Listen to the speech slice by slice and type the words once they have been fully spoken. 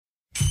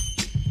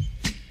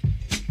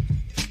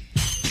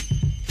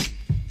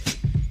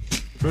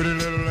Pretty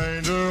little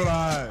angel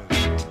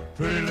eyes,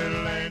 pretty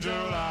little angel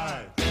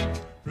eyes,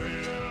 pretty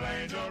little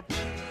angel,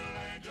 pretty little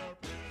angel,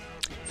 pretty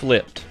little...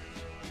 Flipped.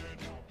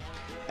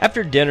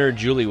 After dinner,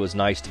 Julie was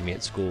nice to me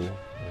at school,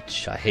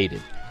 which I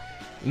hated.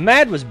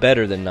 Mad was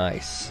better than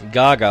nice.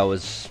 Gaga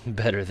was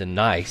better than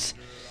nice.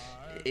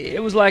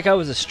 It was like I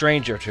was a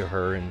stranger to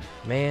her, and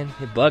man,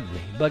 it bugged me.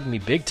 It bugged me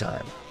big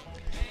time.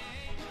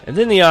 And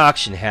then the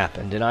auction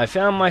happened, and I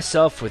found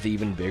myself with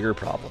even bigger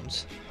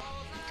problems.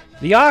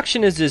 The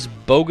auction is this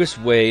bogus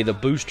way the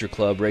Booster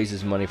Club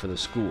raises money for the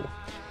school.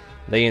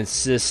 They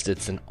insist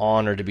it's an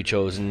honor to be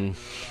chosen,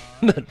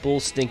 but bull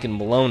stinking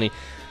baloney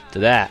to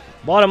that.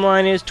 Bottom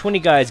line is, 20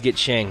 guys get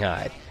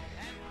shanghaied.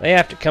 They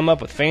have to come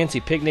up with fancy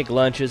picnic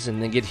lunches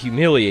and then get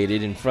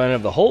humiliated in front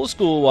of the whole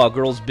school while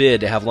girls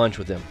bid to have lunch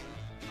with them.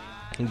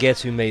 And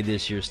guess who made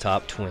this year's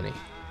top 20?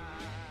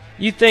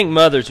 You'd think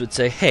mothers would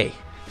say, hey,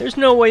 there's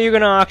no way you're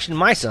going to auction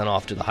my son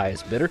off to the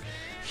highest bidder.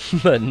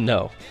 But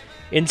no.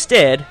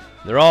 Instead,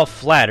 they're all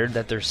flattered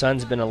that their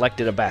son's been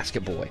elected a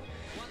basket boy.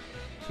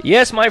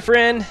 Yes, my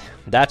friend,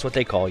 that's what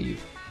they call you.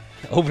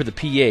 Over the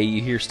PA,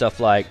 you hear stuff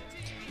like,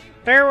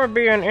 there will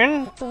be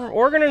an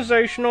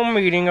organizational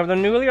meeting of the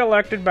newly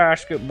elected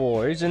basket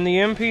boys in the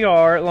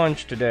NPR at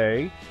lunch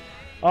today.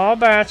 All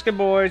basket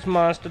boys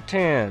must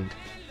attend.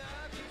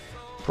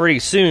 Pretty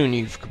soon,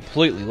 you've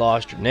completely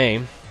lost your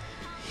name.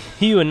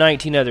 You and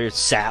 19 other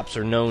saps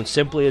are known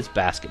simply as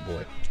Basket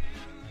Boy.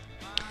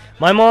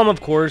 My mom, of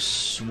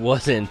course,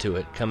 was into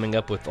it, coming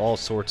up with all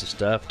sorts of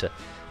stuff to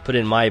put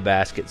in my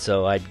basket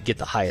so I'd get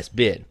the highest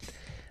bid.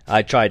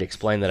 I tried to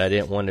explain that I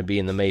didn't want to be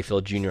in the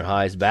Mayfield Junior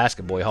High's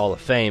Basket Boy Hall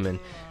of Fame, and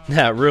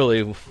that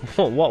really,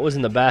 what was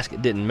in the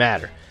basket didn't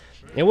matter.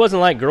 It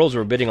wasn't like girls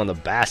were bidding on the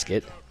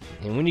basket,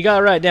 and when you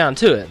got right down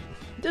to it,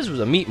 this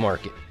was a meat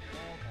market.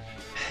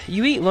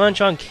 You eat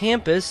lunch on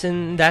campus,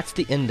 and that's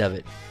the end of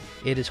it.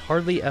 It is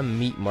hardly a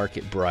meat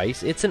market,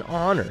 Bryce. It's an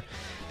honor.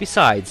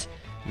 Besides,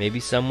 maybe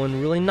someone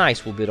really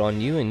nice will bid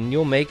on you, and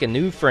you'll make a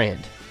new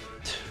friend.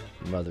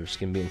 Mothers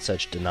can be in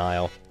such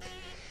denial.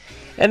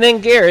 And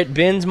then Garrett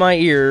bends my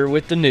ear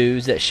with the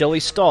news that Shelley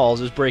Stalls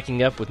is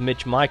breaking up with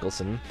Mitch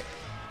Michelson,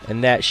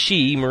 and that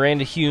she,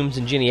 Miranda Humes,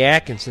 and Jenny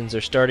Atkinsons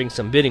are starting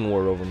some bidding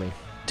war over me.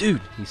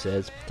 Dude, he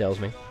tells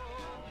me,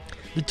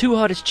 the two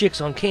hottest chicks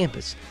on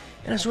campus.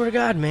 And I swear to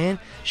God, man,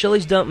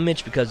 Shelley's dumped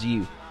Mitch because of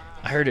you.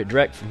 I heard it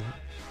direct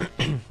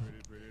from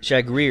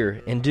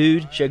Shagreer. And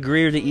dude,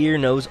 Shagreer the ear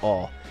knows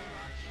all.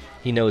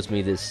 He knows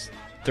me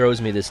throws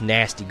me this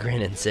nasty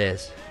grin and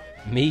says,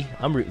 me?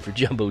 I'm rooting for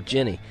Jumbo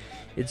Jenny.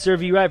 It'd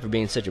serve you right for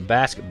being such a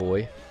basket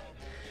boy.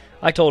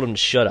 I told him to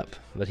shut up,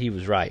 but he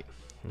was right.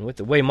 And with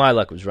the way my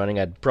luck was running,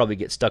 I'd probably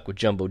get stuck with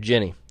Jumbo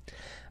Jenny.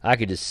 I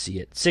could just see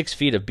it. 6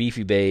 feet of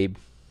beefy babe,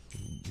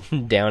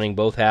 downing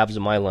both halves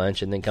of my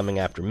lunch and then coming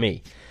after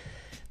me.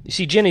 You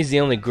see, Jenny's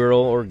the only girl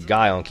or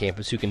guy on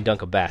campus who can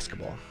dunk a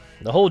basketball.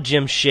 The whole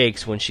gym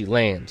shakes when she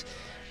lands.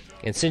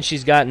 And since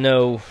she's got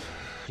no,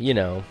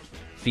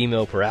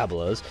 female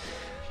parabolas,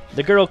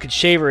 the girl could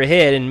shave her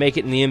head and make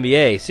it in the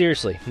NBA.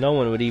 Seriously, no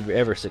one would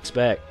ever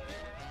suspect.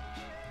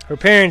 Her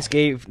parents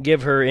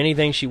give her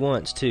anything she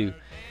wants, too.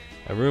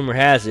 A rumor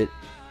has it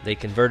they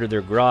converted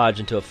their garage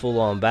into a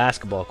full-on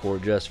basketball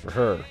court just for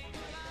her.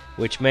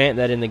 Which meant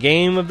that in the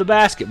game of the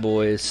basket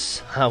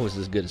boys, I was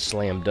as good as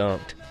slam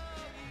dunked.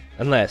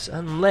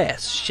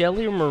 Unless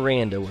Shelley or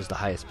Miranda was the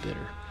highest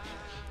bidder.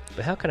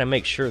 But how could I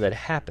make sure that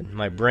happened?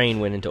 My brain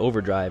went into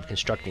overdrive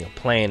constructing a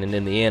plan, and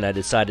in the end I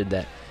decided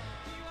that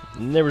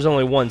there was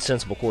only one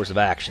sensible course of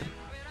action.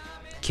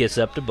 Kiss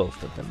up to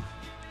both of them.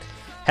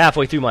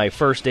 Halfway through my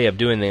first day of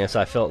doing this,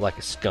 I felt like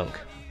a skunk.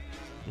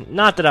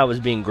 Not that I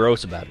was being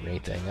gross about it or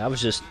anything. I was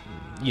just,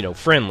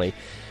 friendly.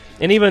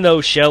 And even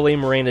though Shelley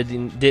and Miranda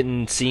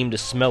didn't seem to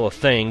smell a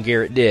thing,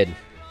 Garrett did.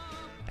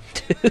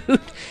 Dude,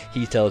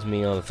 he tells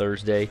me on a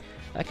Thursday,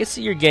 I can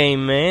see your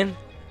game, man.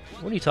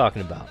 What are you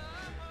talking about?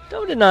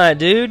 Don't deny it,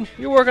 dude.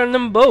 You're working on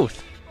them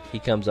both. He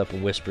comes up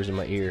and whispers in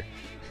my ear.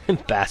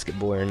 Basket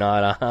boy or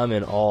not, I'm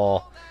in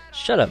awe.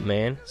 Shut up,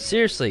 man.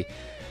 Seriously.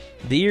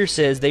 The ear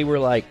says they were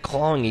like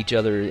clawing each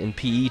other in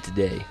PE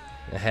today.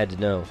 I had to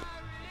know.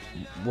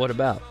 What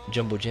about,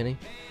 Jumbo Jenny?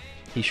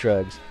 He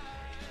shrugs.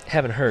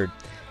 Haven't heard,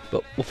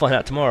 but we'll find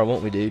out tomorrow,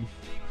 won't we, dude?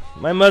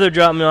 My mother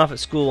dropped me off at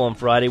school on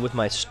Friday with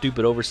my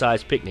stupid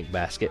oversized picnic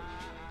basket.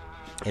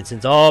 And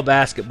since all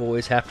basket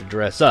boys have to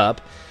dress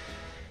up,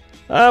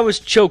 I was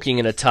choking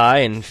in a tie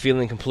and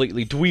feeling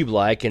completely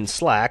dweeb-like in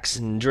slacks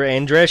and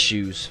dress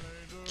shoes.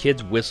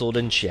 Kids whistled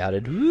and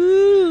shouted,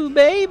 "Woo,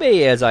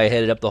 baby," as I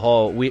headed up the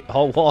hall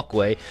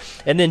walkway,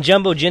 and then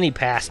Jumbo Jenny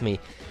passed me,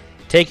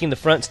 taking the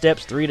front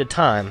steps 3 at a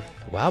time.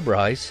 "Wow,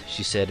 Bryce,"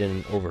 she said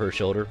over her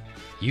shoulder,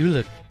 "you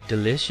look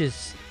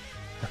delicious."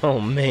 Oh,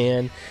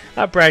 man.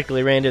 I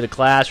practically ran to the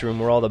classroom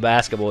where all the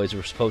basket boys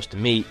were supposed to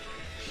meet,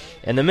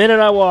 and the minute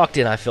I walked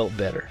in, I felt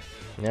better.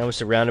 And I was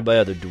surrounded by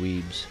other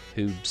dweebs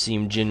who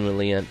seemed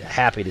genuinely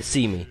happy to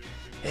see me.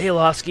 "Hey,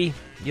 Losky."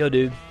 "Yo,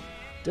 dude.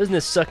 Doesn't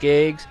this suck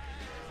eggs?"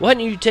 "Why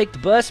didn't you take the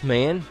bus,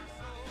 man?"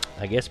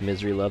 I guess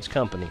misery loves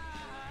company.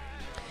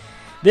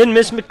 Then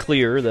Miss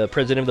McClear, the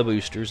president of the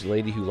Boosters, the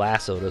lady who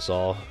lassoed us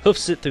all,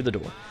 hoofs it through the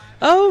door.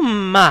 "Oh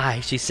my,"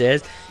 she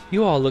says,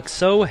 "you all look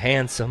so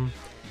handsome."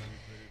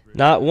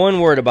 Not one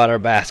word about our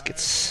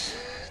baskets.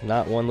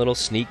 Not one little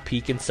sneak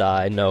peek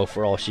inside. No,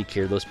 for all she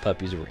cared, those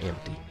puppies were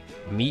empty.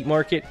 Meat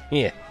market?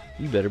 Yeah,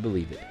 you better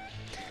believe it.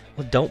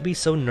 "Well, don't be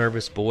so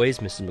nervous, boys,"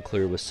 Mrs.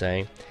 McClure was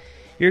saying.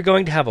 "You're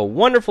going to have a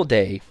wonderful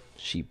day."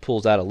 She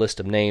pulls out a list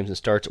of names and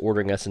starts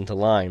ordering us into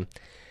line.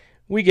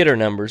 We get our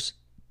numbers.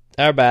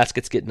 Our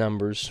baskets get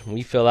numbers.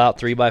 We fill out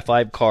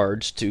 3x5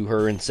 cards to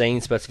her insane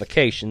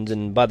specifications,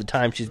 and by the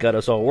time she's got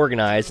us all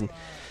organized and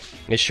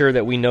is sure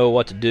that we know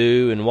what to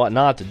do and what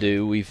not to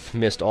do, we've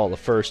missed all the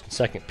first and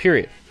second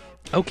period.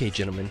 "Okay,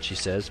 gentlemen," she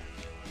says.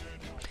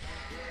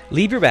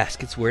 "Leave your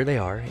baskets where they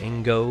are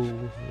and go..."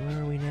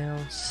 Where are we now?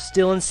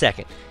 Still in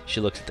second. She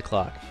looks at the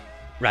clock.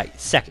 "Right,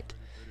 second."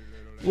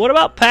 "What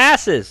about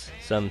passes?"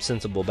 some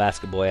sensible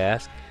basket boy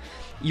asked.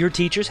 "Your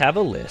teachers have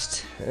a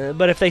list,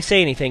 but if they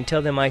say anything,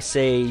 tell them I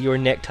say your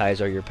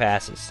neckties are your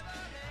passes.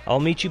 I'll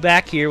meet you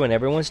back here when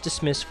everyone's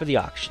dismissed for the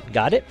auction.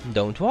 Got it?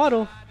 Don't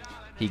twaddle."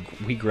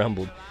 We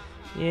grumbled.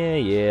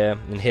 Yeah,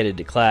 and headed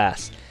to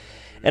class.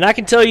 And I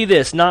can tell you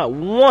this, not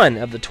one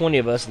of the 20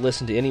 of us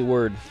listened to any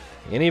word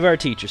any of our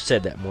teachers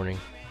said that morning.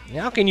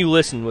 How can you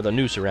listen with a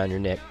noose around your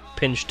neck,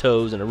 pinched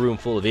toes, and a room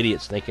full of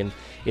idiots thinking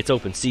it's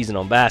open season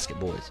on basket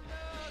boys?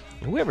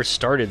 Whoever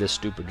started this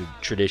stupid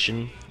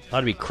tradition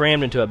ought to be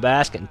crammed into a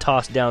basket and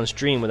tossed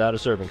downstream without a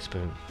serving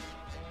spoon.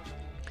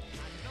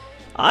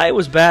 I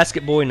was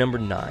basket boy number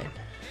 9,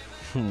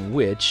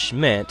 which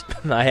meant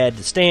I had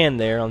to stand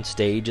there on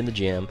stage in the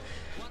gym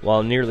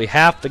while nearly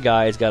half the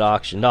guys got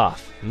auctioned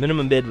off.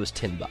 Minimum bid was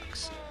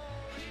 $10.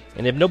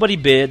 And if nobody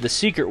bid, the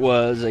secret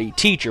was a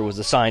teacher was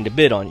assigned to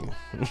bid on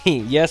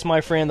you. Yes,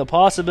 my friend, the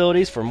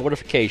possibilities for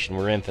mortification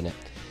were infinite.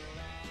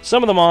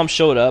 Some of the moms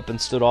showed up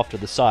and stood off to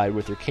the side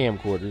with their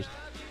camcorders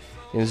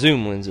and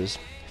zoom lenses,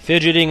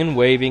 fidgeting and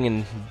waving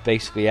and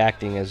basically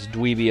acting as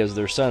dweeby as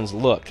their sons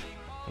looked.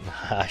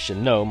 I should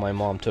know my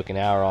mom took an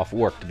hour off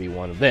work to be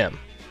one of them.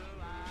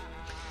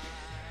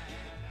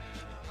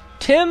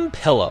 Tim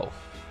Pillow.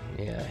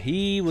 Yeah,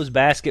 he was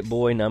basket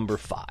boy number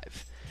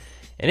 5.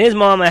 And his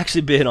mom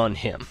actually bid on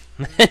him.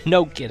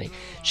 No kidding.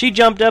 She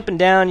jumped up and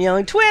down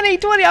yelling, 20,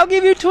 20, I'll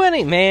give you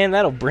 20. Man,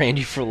 that'll brand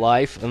you for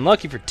life. And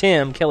lucky for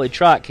Tim, Kelly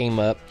Trott came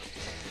up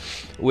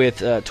with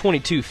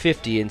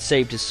 $22.50 and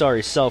saved his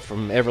sorry self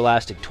from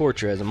everlasting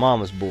torture as a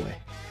mama's boy.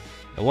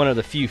 And one of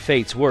the few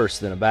fates worse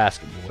than a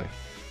basket boy.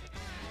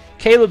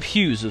 Caleb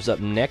Hughes was up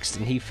next,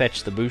 and he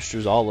fetched the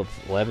Boosters all of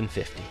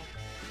 $11.50.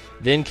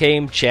 Then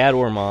came Chad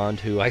Ormond,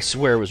 who I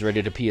swear was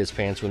ready to pee his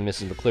pants when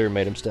Mrs. McClure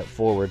made him step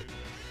forward.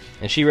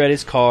 And she read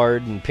his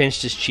card and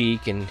pinched his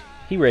cheek, and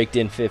he raked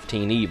in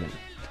 15 even.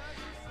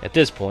 At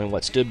this point,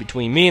 what stood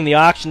between me and the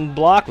auction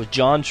block was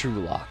John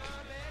Trulock.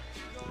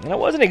 And I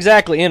wasn't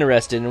exactly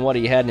interested in what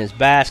he had in his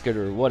basket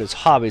or what his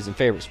hobbies and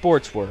favorite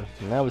sports were,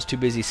 and I was too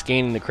busy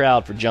scanning the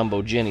crowd for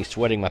Jumbo Jenny,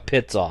 sweating my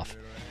pits off.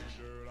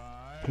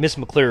 Miss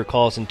McClure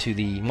calls into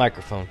the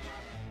microphone.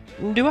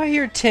 "Do I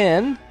hear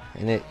 10?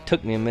 And it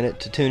took me a minute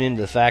to tune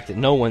into the fact that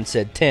no one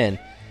said 10.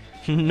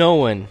 No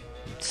one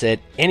said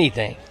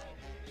anything.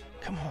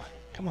 Come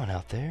on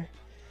out there.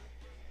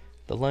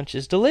 The lunch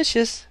is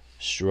delicious.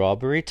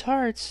 Strawberry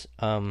tarts.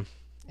 And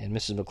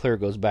Mrs. McClure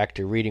goes back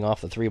to reading off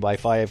the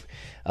 3x5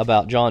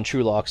 about John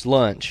Trulock's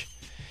lunch.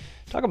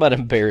 Talk about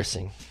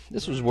embarrassing.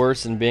 This was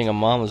worse than being a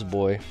mama's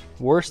boy.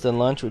 Worse than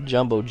lunch with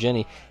Jumbo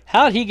Jenny.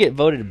 How'd he get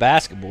voted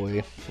basket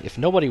boy if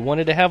nobody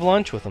wanted to have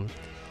lunch with him?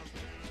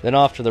 Then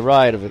off to the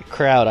right of the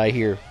crowd I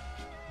hear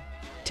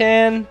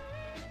 10.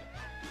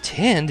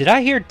 10? Did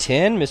I hear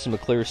 10? Mrs.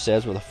 McClure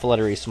says with a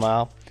fluttery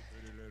smile.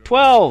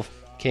 12,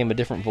 came a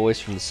different voice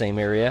from the same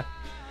area.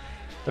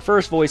 The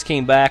first voice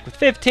came back with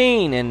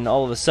 15, and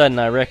all of a sudden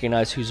I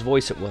recognized whose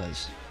voice it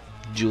was.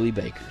 Julie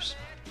Baker's.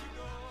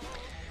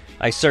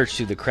 I searched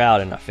through the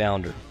crowd and I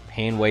found her,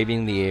 hand waving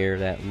in the air,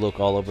 that look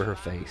all over her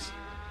face.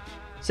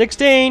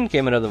 16,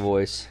 came another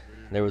voice.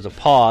 There was a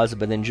pause,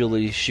 but then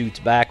Julie shoots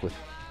back with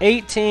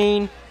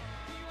 18.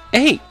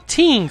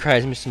 18,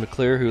 cries Mrs.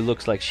 McClure, who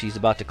looks like she's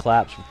about to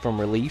collapse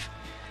from relief.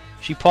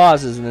 She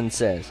pauses and then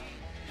says,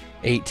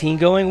 18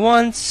 going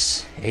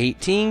once,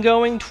 18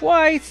 going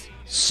twice,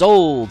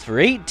 sold for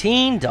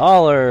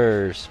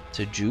 $18.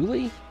 To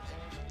Julie?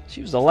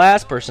 She was the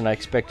last person I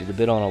expected to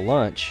bid on a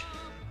lunch.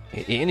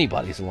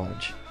 Anybody's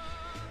lunch.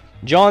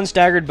 John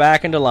staggered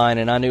back into line,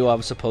 and I knew I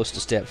was supposed to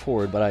step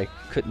forward, but I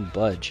couldn't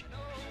budge.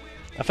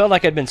 I felt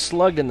like I'd been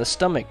slugged in the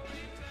stomach.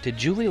 Did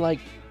Julie like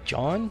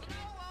John?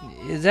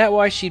 Is that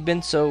why she'd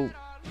been so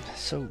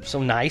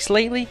nice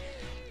lately?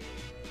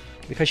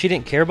 Because she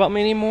didn't care about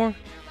me anymore?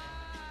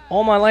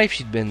 All my life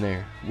she'd been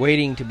there,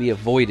 waiting to be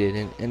avoided,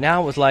 and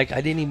now it was like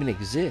I didn't even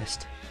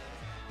exist.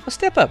 Well,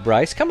 step up,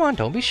 Bryce. Come on,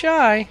 don't be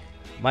shy.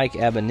 Mike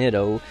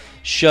Abonito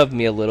shoved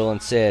me a little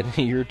and said,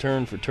 your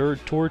turn for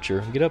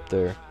torture. Get up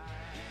there.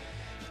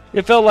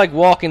 It felt like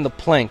walking the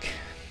plank.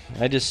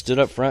 I just stood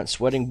up front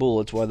sweating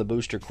bullets while the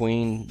Booster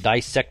Queen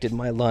dissected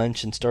my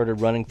lunch and started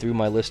running through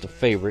my list of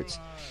favorites.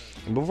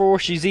 And before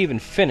she's even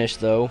finished,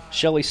 though,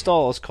 Shelley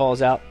Stalls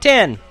calls out,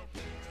 10!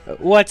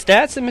 What's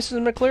that? Said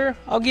Mrs. McClure.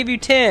 I'll give you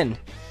 10.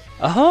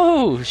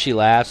 Oh, she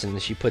laughs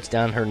and she puts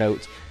down her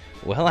notes.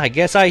 Well, I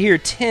guess I hear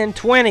 10,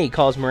 20,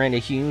 calls Miranda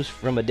Humes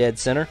from a dead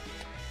center.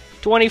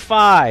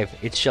 25.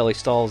 It's Shelley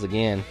Stalls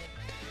again.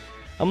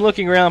 I'm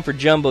looking around for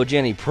Jumbo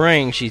Jenny,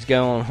 praying she's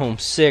going home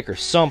sick or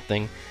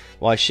something,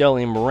 while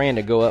Shelley and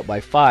Miranda go up by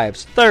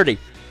 5s. 30.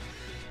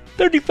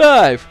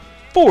 35.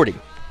 40.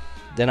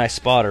 Then I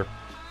spot her.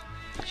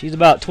 She's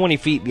about 20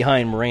 feet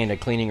behind Miranda,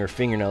 cleaning her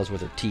fingernails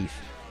with her teeth.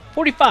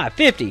 45.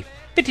 50.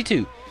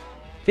 52.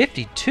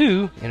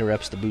 52,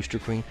 interrupts the Booster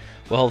Queen.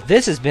 Well,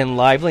 this has been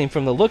lively, and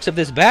from the looks of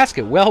this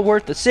basket, well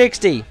worth the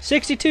 60.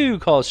 62,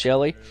 calls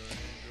Shelley.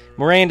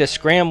 Miranda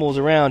scrambles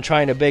around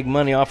trying to beg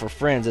money off her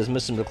friends as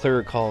Mrs.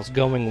 McClure calls,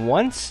 going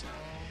once?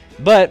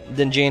 But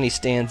then Janny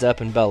stands up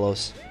and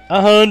bellows,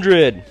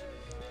 100!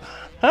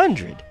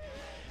 100!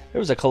 There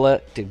was a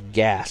collective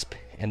gasp,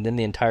 and then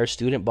the entire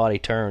student body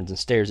turns and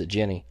stares at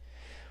Jenny.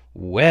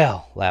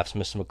 Well, laughs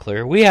Mrs.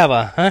 McClure, we have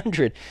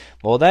 100.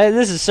 Well,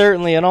 this is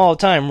certainly an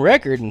all-time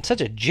record and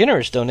such a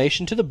generous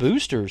donation to the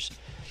boosters.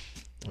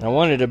 I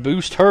wanted to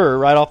boost her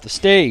right off the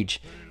stage.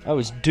 I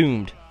was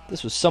doomed.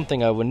 This was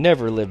something I would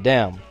never live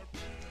down.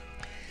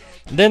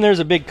 Then there's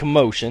a big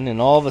commotion, and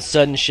all of a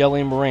sudden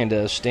Shelley and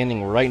Miranda are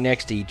standing right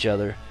next to each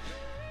other,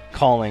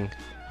 calling,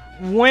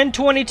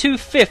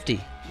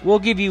 $122.50. We'll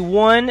give you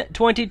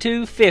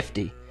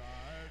 $122.50.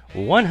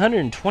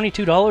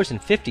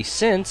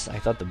 $122.50. I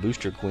thought the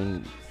Booster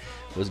Queen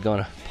was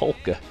gonna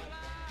polka.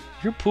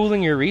 You're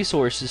pooling your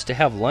resources to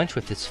have lunch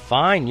with this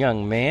fine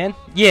young man?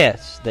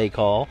 Yes, they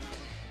call.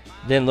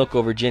 Then look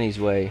over Jenny's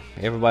way.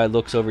 Everybody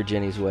looks over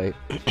Jenny's way.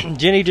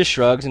 Jenny just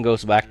shrugs and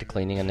goes back to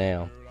cleaning a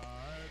nail.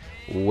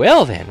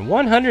 Well then,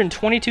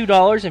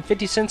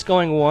 $122.50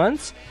 going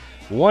once,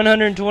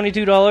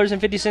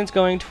 $122.50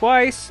 going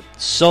twice,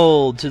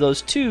 sold to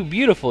those two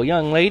beautiful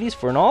young ladies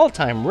for an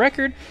all-time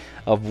record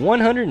of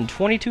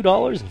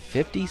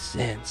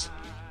 $122.50.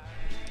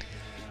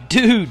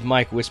 Dude,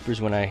 Mike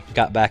whispers when I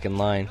got back in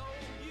line.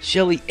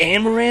 Shelley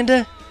and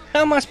Miranda?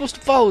 How am I supposed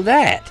to follow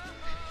that?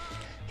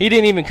 He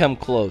didn't even come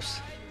close.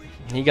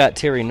 He got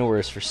Terry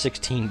Norris for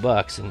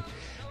 $16, and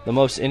the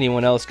most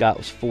anyone else got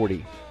was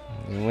 40.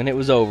 And when it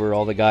was over,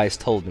 all the guys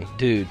told me,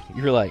 dude,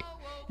 you're like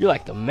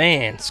the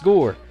man,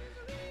 score.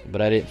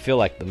 But I didn't feel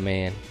like the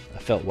man. I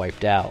felt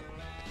wiped out.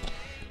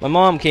 My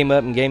mom came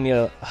up and gave me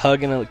a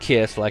hug and a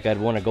kiss like I'd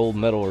won a gold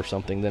medal or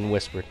something, then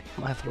whispered,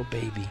 my little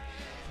baby,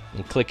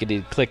 and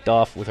clicked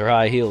off with her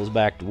high heels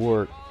back to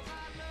work.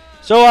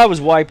 So I was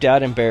wiped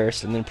out,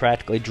 embarrassed, and then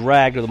practically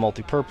dragged to the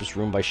multipurpose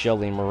room by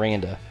Shelley and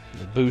Miranda,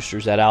 the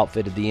boosters that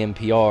outfitted the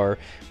NPR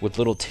with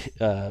little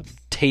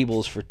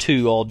tables for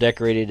two, all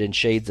decorated in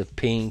shades of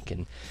pink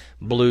and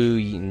blue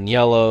and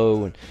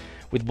yellow, and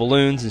with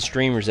balloons and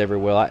streamers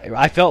everywhere.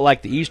 I felt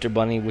like the Easter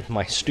Bunny with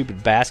my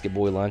stupid basket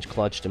boy lunch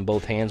clutched in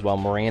both hands while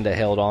Miranda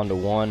held onto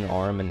one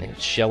arm and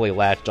Shelley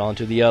latched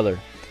onto the other.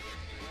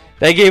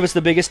 They gave us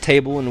the biggest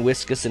table and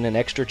whisked us in an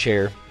extra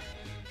chair.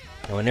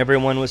 And when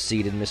everyone was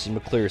seated, Mrs.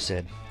 McClure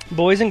said,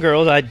 Boys and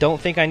girls, I don't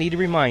think I need to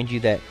remind you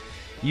that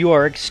you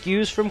are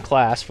excused from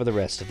class for the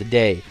rest of the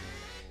day.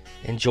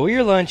 Enjoy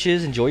your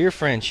lunches, enjoy your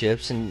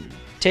friendships, and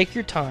take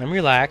your time,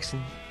 relax,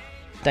 and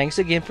thanks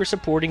again for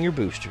supporting your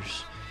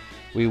boosters.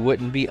 We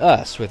wouldn't be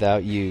us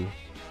without you.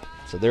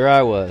 So there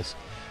I was,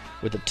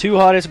 with the two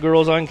hottest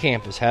girls on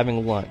campus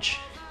having lunch,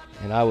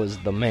 and I was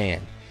the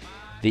man,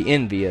 the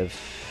envy of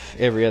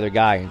every other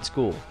guy in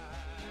school.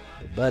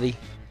 But buddy,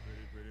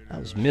 I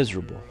was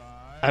miserable.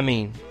 I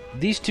mean,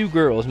 these two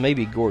girls may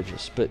be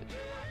gorgeous, but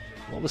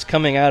what was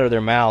coming out of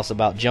their mouths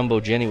about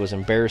Jumbo Jenny was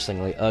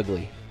embarrassingly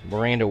ugly.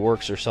 Miranda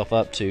works herself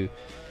up to,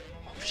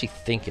 what was she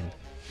thinking?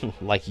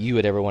 Like you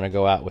would ever want to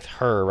go out with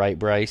her, right,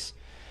 Bryce?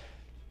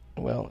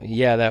 Well,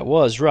 yeah, that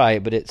was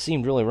right, but it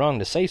seemed really wrong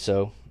to say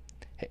so.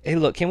 Hey,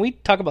 look, can we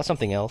talk about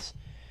something else?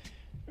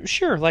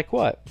 Sure, like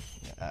what?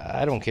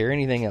 I don't care,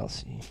 anything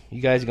else.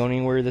 You guys going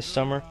anywhere this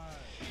summer?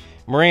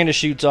 Miranda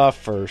shoots off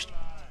first.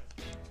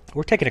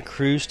 We're taking a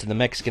cruise to the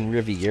Mexican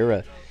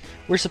Riviera.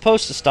 We're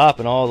supposed to stop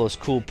in all those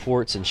cool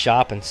ports and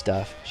shop and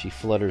stuff. She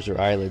flutters her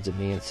eyelids at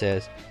me and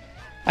says,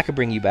 I could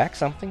bring you back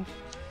something.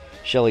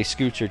 Shelley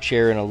scoots her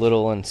chair in a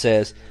little and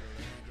says,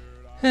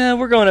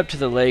 we're going up to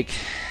the lake.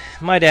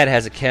 My dad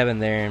has a cabin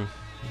there,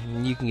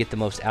 and you can get the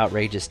most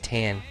outrageous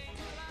tan.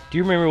 Do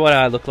you remember what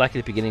I looked like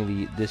at the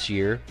beginning of this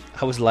year?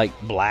 I was like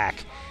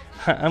black.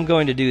 I'm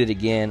going to do it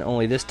again,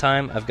 only this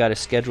time I've got a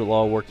schedule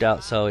all worked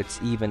out so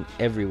it's even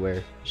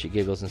everywhere. She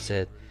giggles and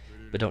said,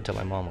 but don't tell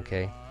my mom,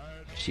 okay?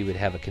 She would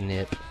have a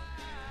knip.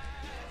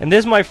 And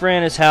this, my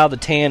friend, is how the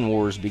tan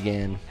wars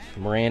began.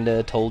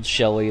 Miranda told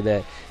Shelley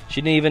that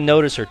she didn't even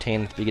notice her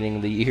tan at the beginning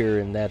of the year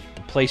and that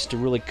the place to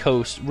really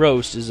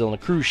roast is on a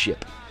cruise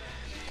ship.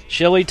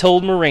 Shelley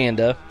told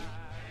Miranda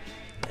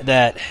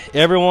that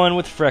everyone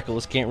with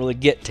freckles can't really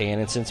get tan,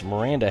 and since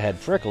Miranda had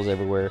freckles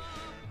everywhere,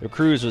 the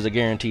cruise was a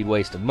guaranteed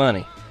waste of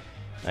money.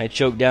 I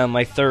choked down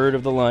my third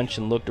of the lunch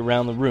and looked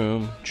around the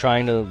room,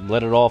 trying to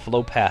let it all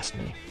flow past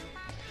me.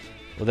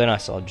 Well, then I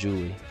saw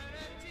Julie.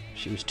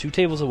 She was 2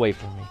 tables away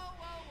from me,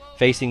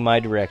 facing my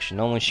direction,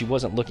 only she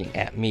wasn't looking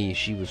at me.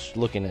 She was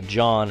looking at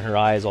John, her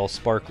eyes all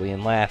sparkly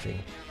and laughing.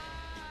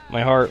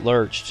 My heart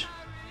lurched.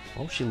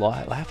 What was she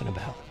laughing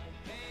about?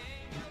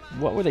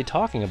 What were they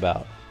talking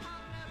about?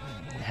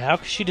 How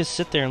could she just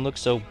sit there and look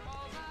so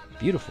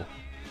beautiful?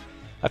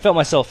 I felt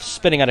myself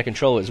spinning out of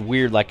control. It was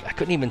weird, like I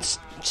couldn't even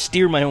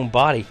steer my own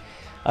body.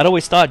 I'd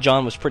always thought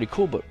John was pretty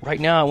cool, but right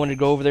now I wanted to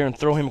go over there and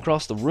throw him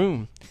across the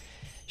room.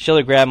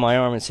 Shelley grabbed my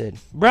arm and said,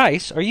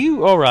 "Bryce, are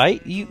you all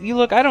right? You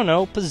look, I don't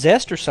know,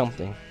 possessed or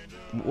something."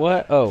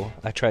 "What?" "Oh,"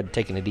 I tried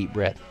taking a deep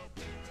breath.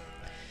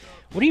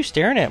 "What are you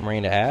staring at?"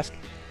 Miranda asked.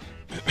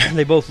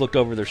 They both looked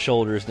over their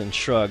shoulders, then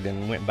shrugged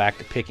and went back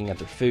to picking at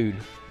their food.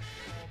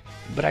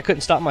 But I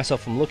couldn't stop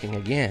myself from looking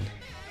again.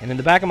 And in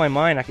the back of my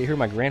mind, I could hear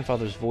my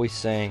grandfather's voice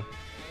saying,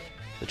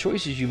 "The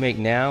choices you make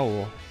now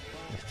will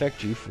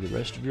affect you for the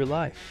rest of your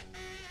life.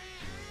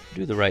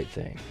 Do the right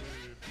thing.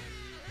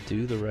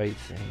 Do the right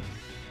thing.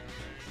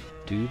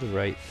 Do the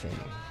right thing."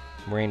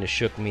 Miranda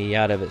shook me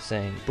out of it,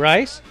 saying,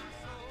 "Bryce,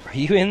 are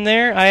you in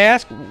there?" I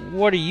asked.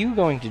 "What are you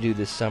going to do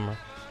this summer?"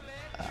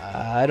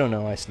 "I don't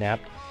know," I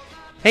snapped.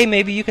 "Hey,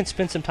 maybe you can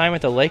spend some time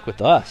at the lake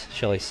with us,"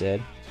 Shelley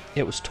said.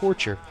 It was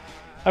torture.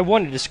 I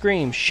wanted to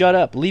scream, "Shut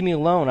up, leave me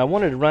alone." I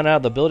wanted to run out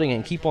of the building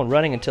and keep on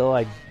running until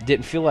I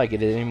didn't feel like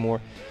it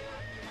anymore.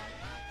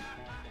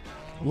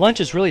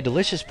 "Lunch is really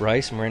delicious,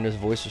 Bryce," Miranda's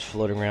voice was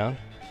floating around.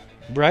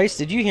 "Bryce,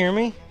 did you hear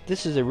me?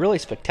 This is a really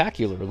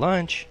spectacular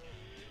lunch."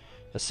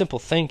 A simple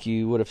thank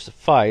you would have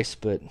sufficed,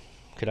 but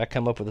could I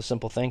come up with a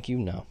simple thank you?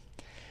 No.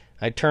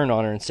 I turned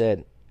on her and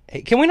said,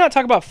 "Hey, can we not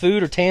talk about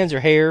food or tans or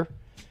hair?"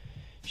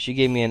 She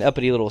gave me an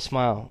uppity little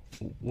smile.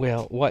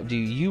 "Well, what do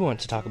you want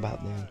to talk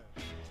about then?"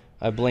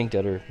 I blinked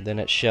at her, then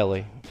at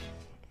Shelley.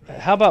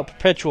 "How about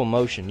perpetual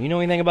motion? You know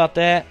anything about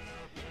that?"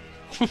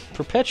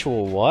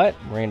 "Perpetual what?"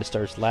 Miranda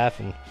starts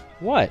laughing.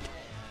 "What?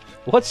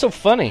 What's so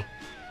funny?"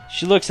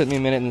 She looks at me a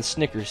minute and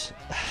snickers.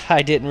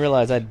 I didn't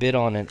realize I'd bid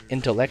on an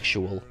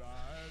intellectual.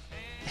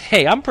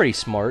 "Hey, I'm pretty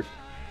smart."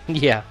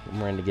 "Yeah,"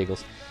 Miranda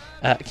giggles.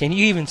 Can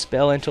you even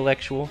spell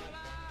intellectual?"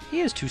 "He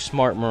is too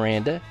smart,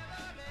 Miranda."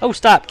 "Oh,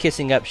 stop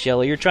kissing up,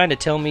 Shelley. You're trying to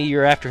tell me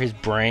you're after his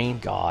brain?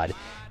 God,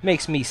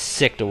 makes me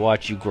sick to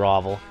watch you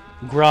grovel."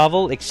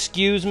 "Grovel?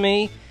 Excuse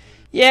me?"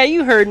 "Yeah,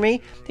 you heard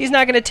me. He's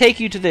not going to take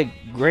you to the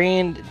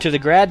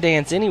grad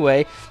dance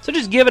anyway, so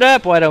just give it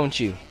up, why don't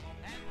you?"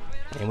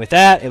 And with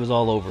that, it was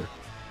all over.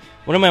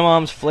 One of my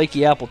mom's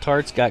flaky apple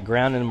tarts got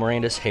ground into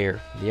Miranda's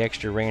hair. The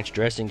extra ranch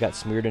dressing got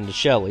smeared into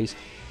Shelley's.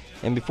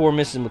 And before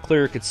Mrs.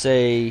 McClure could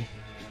say,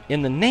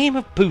 "In the name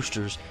of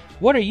boosters,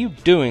 what are you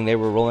doing?" they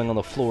were rolling on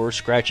the floor,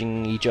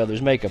 scratching each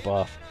other's makeup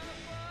off.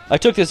 I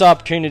took this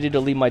opportunity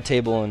to leave my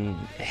table and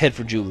head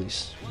for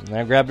Julie's. And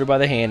I grabbed her by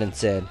the hand and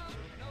said,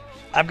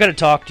 "I've got to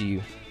talk to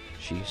you."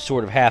 She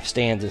sort of half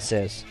stands and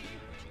says,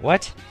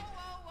 "What?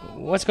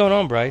 What's going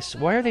on, Bryce?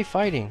 Why are they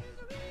fighting?"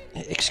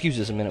 "Excuse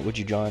us a minute, would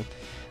you, John?"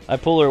 I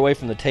pull her away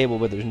from the table,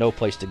 but there's no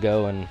place to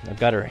go, and I've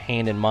got her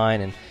hand in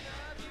mine, and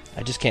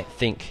I just can't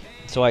think.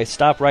 So I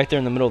stop right there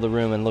in the middle of the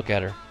room and look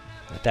at her.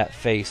 At that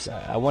face,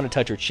 I want to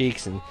touch her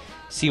cheeks and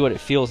see what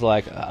it feels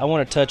like. I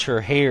want to touch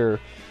her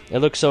hair. It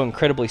looks so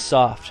incredibly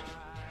soft.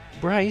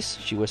 "Bryce,"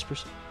 she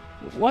whispers,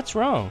 "what's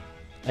wrong?"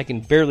 I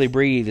can barely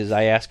breathe as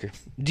I ask her,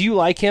 "Do you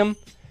like him?"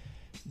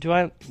 "Do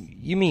I?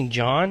 You mean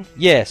John?"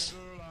 "Yes."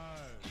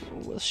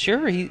 "Well,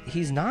 sure,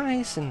 he's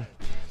nice and..."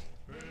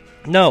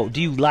 "No,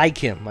 do you like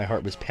him?" My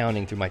heart was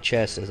pounding through my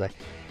chest as I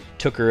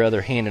took her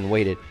other hand and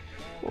waited.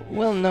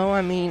 "Well, no,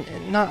 I mean,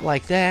 not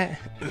like that."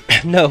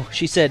 "No,"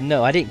 she said,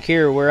 "no. I didn't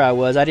care where I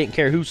was. I didn't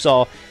care who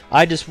saw.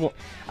 I just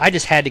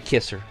had to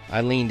kiss her."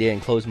 I leaned in,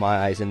 closed my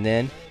eyes, and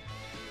then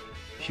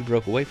she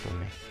broke away from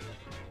me.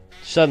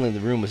 Suddenly, the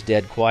room was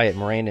dead quiet.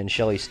 Miranda and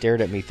Shelley stared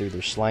at me through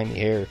their slimy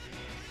hair.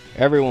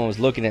 Everyone was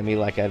looking at me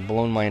like I'd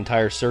blown my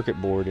entire circuit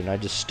board, and I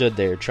just stood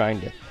there trying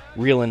to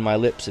reel in my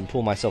lips and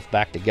pull myself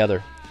back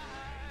together.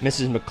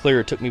 Mrs.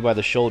 McClure took me by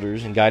the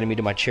shoulders and guided me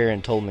to my chair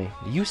and told me,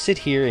 "You sit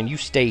here and you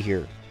stay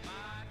here."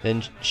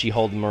 Then she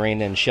hauled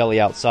Miranda and Shelley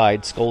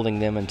outside, scolding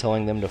them and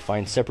telling them to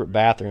find separate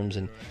bathrooms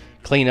and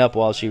clean up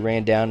while she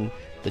ran down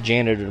the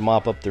janitor to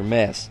mop up their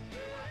mess.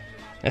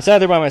 I sat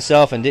there by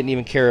myself and didn't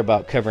even care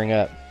about covering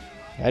up.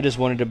 I just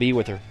wanted to be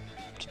with her,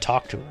 to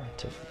talk to her,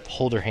 to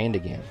hold her hand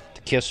again,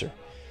 to kiss her.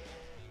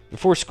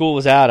 Before school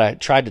was out, I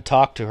tried to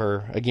talk to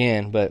her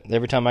again, but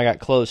every time I got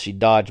close, she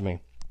dodged me.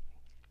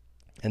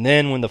 And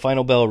then, when the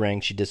final bell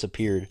rang, she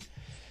disappeared.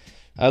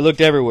 I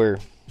looked everywhere,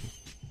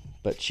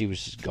 but she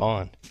was just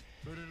gone.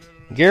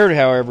 Garrett,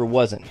 however,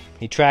 wasn't.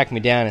 He tracked me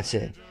down and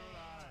said,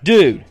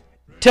 "Dude,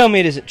 tell me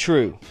it isn't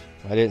true."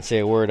 I didn't say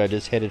a word. I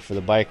just headed for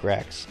the bike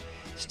racks,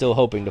 still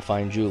hoping to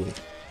find Julie.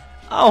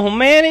 "Oh,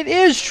 man, it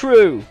is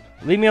true."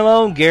 "Leave me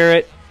alone,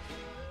 Garrett."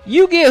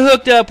 "You get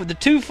hooked up with the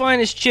 2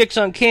 finest chicks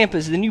on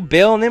campus, then you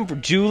bail on them for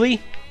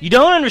Julie? You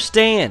don't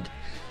understand."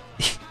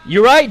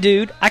 "You're right,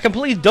 dude. I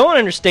completely don't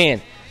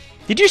understand.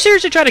 Did you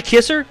seriously try to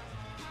kiss her?"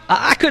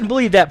 I couldn't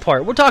believe that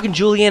part. We're talking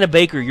Juliana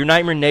Baker, your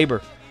nightmare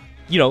neighbor.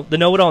 You know, the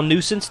know-it-all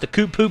nuisance, the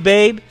coot-poo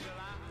babe.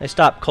 I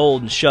stopped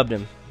cold and shoved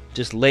him.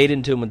 Just laid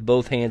into him with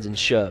both hands and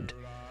shoved.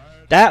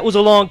 That was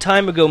a long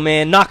time ago,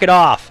 man. Knock it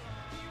off.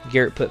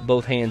 Garrett put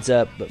both hands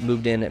up, but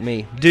moved in at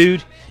me.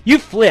 Dude, you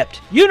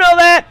flipped. You know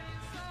that?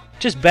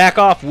 Just back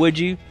off, would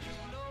you?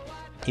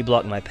 He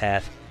blocked my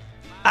path.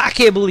 I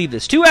can't believe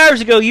this. 2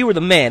 hours ago, you were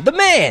the man. The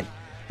man!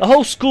 The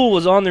whole school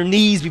was on their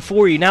knees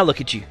before you. Now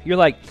look at you. You're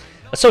like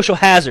a social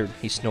hazard,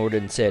 he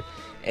snorted and said.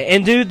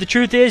 And dude, the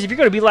truth is, if you're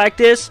going to be like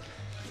this,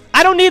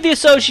 I don't need the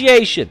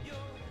association.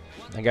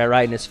 I got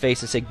right in his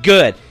face and said,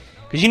 good.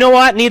 Because you know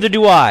what? Neither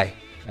do I.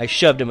 I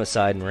shoved him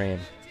aside and ran.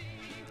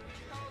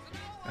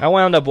 I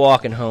wound up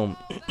walking home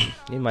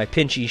in my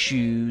pinchy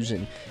shoes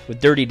and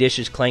with dirty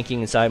dishes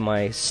clanking inside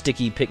my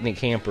sticky picnic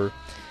hamper.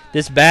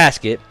 This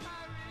basket,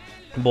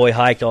 boy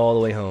hiked all the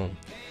way home.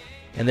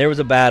 And there was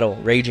a battle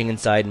raging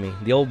inside me.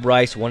 The old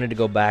Bryce wanted to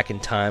go back in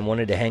time,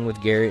 wanted to hang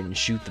with Garrett and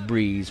shoot the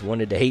breeze,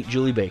 wanted to hate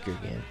Julie Baker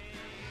again.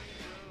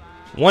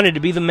 Wanted to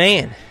be the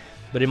man.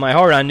 But in my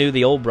heart I knew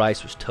the old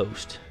Bryce was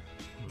toast.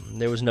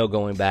 There was no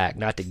going back,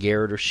 not to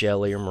Garrett or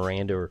Shelley or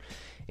Miranda or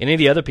any of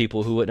the other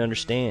people who wouldn't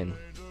understand.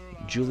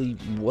 Julie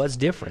was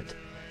different.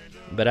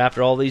 But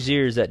after all these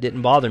years, that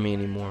didn't bother me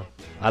anymore.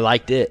 I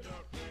liked it.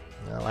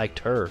 I liked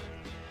her.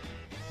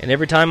 And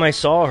every time I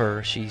saw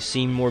her, she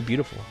seemed more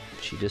beautiful.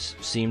 She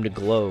just seemed to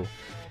glow.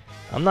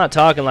 I'm not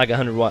talking like a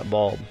 100-watt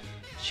bulb.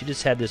 She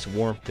just had this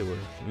warmth to her.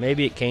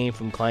 Maybe it came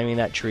from climbing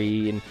that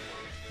tree, and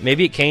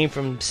maybe it came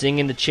from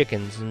singing to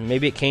chickens, and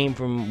maybe it came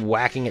from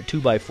whacking at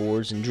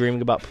 2x4s and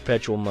dreaming about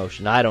perpetual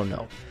motion. I don't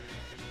know.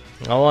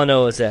 All I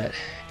know is that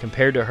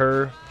compared to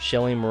her,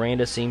 Shelley and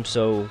Miranda seemed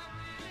so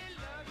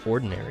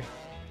ordinary.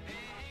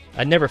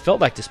 I'd never felt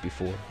like this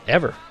before,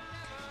 ever.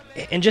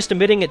 And just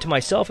admitting it to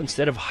myself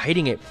instead of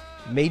hiding it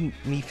made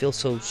me feel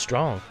so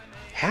strong,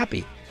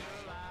 happy.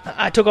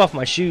 I took off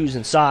my shoes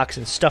and socks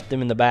and stuffed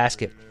them in the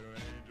basket.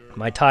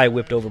 My tie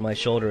whipped over my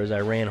shoulder as I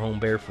ran home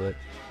barefoot,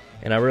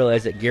 and I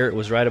realized that Garrett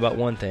was right about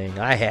one thing.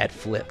 I had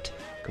flipped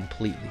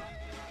completely.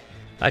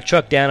 I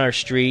trucked down our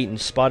street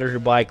and spotted her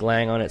bike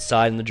laying on its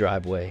side in the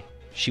driveway.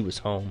 She was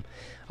home.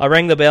 I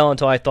rang the bell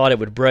until I thought it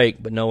would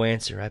break, but no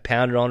answer. I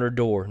pounded on her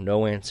door,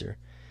 no answer.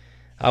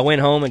 I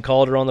went home and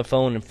called her on the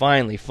phone, and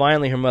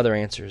finally her mother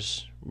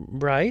answers.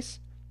 Bryce?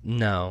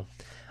 No.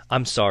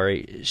 I'm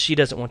sorry. She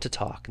doesn't want to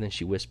talk. And then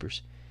she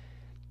whispers,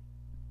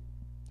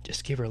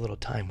 just give her a little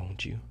time,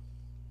 won't you?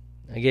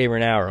 I gave her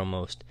an hour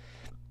almost.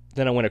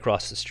 Then I went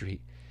across the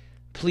street.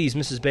 Please,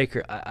 Mrs.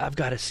 Baker, I've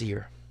got to see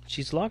her.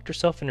 She's locked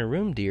herself in her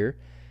room, dear.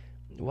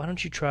 Why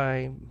don't you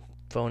try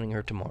phoning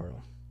her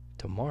tomorrow?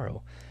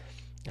 Tomorrow?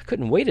 I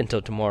couldn't wait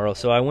until tomorrow,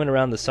 so I went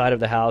around the side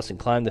of the house and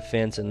climbed the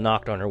fence and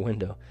knocked on her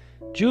window.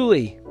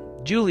 Julie,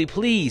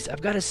 please,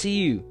 I've got to see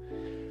you.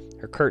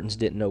 Her curtains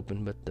didn't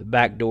open, but the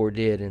back door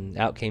did, and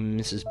out came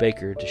Mrs.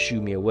 Baker to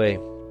shoo me away.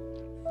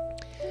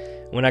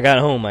 When I got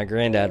home, my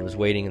granddad was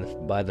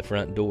waiting by the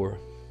front door.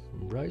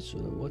 Bryce,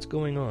 what's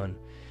going on?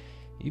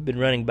 You've been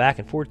running back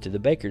and forth to the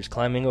Bakers,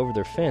 climbing over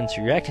their fence,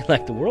 or you're acting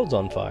like the world's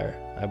on fire.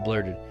 I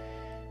blurted.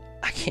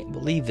 I can't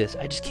believe this.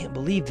 I just can't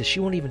believe this. She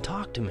won't even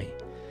talk to me.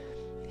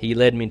 He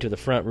led me to the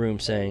front room,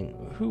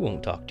 saying, Who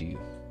won't talk to you?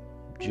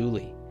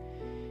 Julie.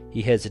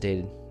 He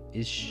hesitated.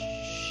 Is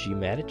she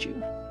mad at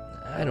you?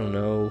 I don't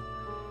know.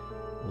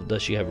 Well,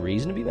 does she have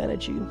reason to be mad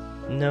at you?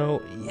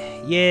 No.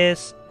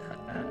 Yes.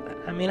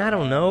 I mean, I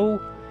don't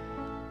know.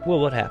 Well,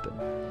 what happened?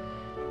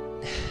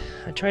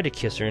 I tried to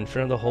kiss her in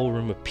front of the whole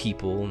room of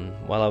people, and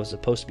while I was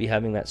supposed to be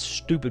having that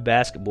stupid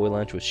basketball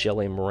lunch with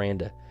Shelley and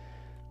Miranda.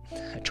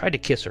 I tried to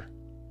kiss her.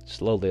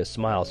 Slowly, a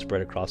smile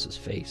spread across his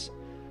face.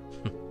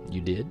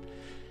 You did?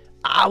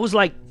 I was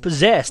like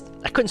possessed.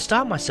 I couldn't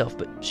stop myself,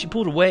 but she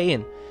pulled away,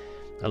 and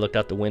I looked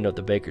out the window at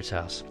the Baker's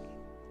house.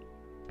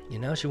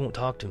 Now she won't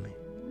talk to me.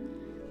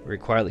 Very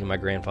quietly, my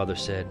grandfather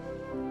said,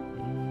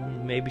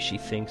 Maybe she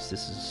thinks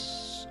this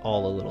is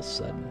all a little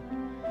sudden.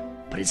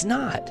 But it's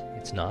not.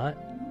 It's not.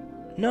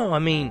 No, I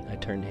mean, I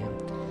turned to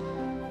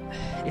him.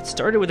 It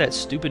started with that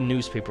stupid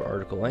newspaper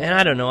article, and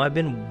I don't know, I've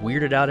been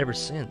weirded out ever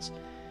since.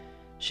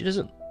 She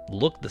doesn't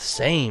look the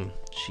same.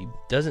 She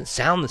doesn't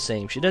sound the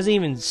same. She doesn't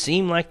even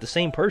seem like the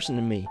same person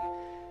to me.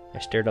 I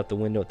stared out the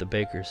window at the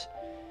Bakers.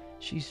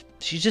 She's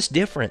just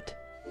different.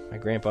 My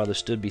grandfather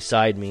stood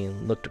beside me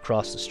and looked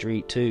across the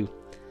street, too.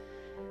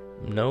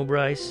 No,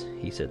 Bryce,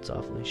 he said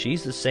softly.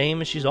 She's the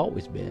same as she's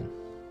always been.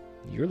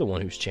 You're the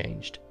one who's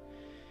changed.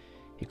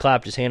 He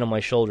clapped his hand on my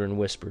shoulder and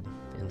whispered,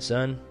 And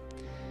son,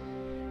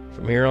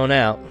 from here on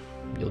out,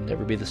 you'll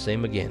never be the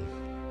same again.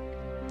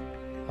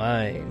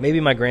 Maybe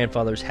my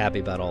grandfather's happy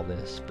about all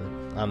this, but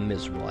I'm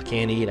miserable. I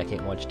can't eat, I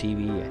can't watch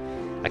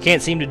TV, I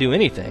can't seem to do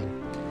anything.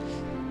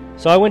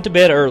 So I went to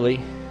bed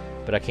early,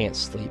 but I can't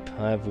sleep.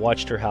 I've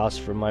watched her house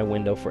from my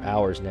window for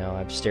hours now.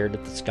 I've stared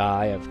at the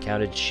sky, I've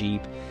counted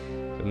sheep,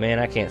 but man,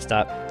 I can't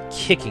stop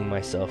kicking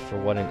myself for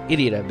what an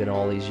idiot I've been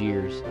all these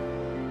years.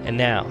 And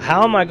now,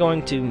 how am I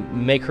going to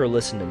make her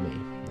listen to me?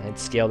 I'd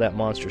scale that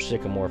monster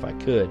sycamore if I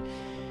could,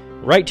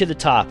 right to the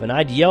top, and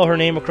I'd yell her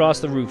name across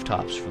the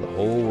rooftops for the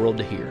whole world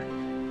to hear.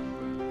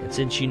 And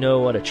since you know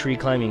what a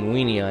tree-climbing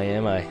weenie I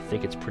am, I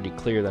think it's pretty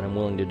clear that I'm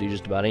willing to do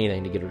just about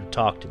anything to get her to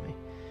talk to me.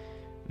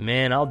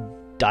 Man, I'll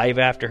dive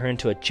after her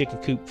into a chicken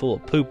coop full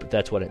of poop if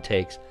that's what it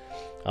takes.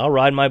 I'll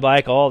ride my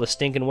bike all the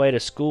stinking way to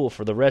school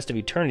for the rest of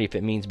eternity if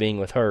it means being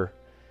with her.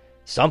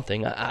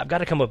 Something. I've got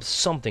to come up with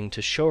something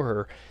to show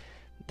her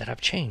that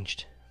I've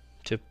changed,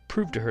 to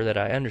prove to her that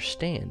I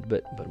understand.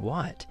 But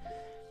what?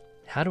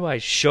 How do I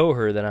show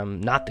her that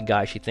I'm not the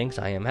guy she thinks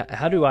I am?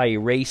 How do I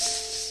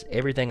erase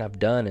everything I've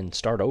done and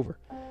start over?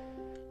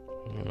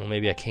 Well,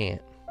 maybe I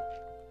can't.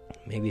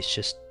 Maybe it's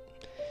just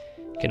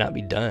cannot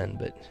be done.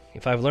 But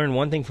if I've learned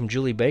one thing from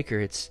Julie Baker,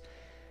 it's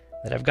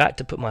that I've got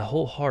to put my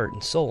whole heart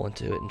and soul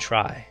into it and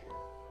try.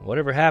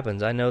 Whatever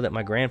happens, I know that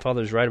my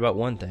grandfather's right about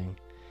one thing.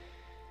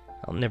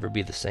 I'll never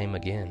be the same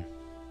again.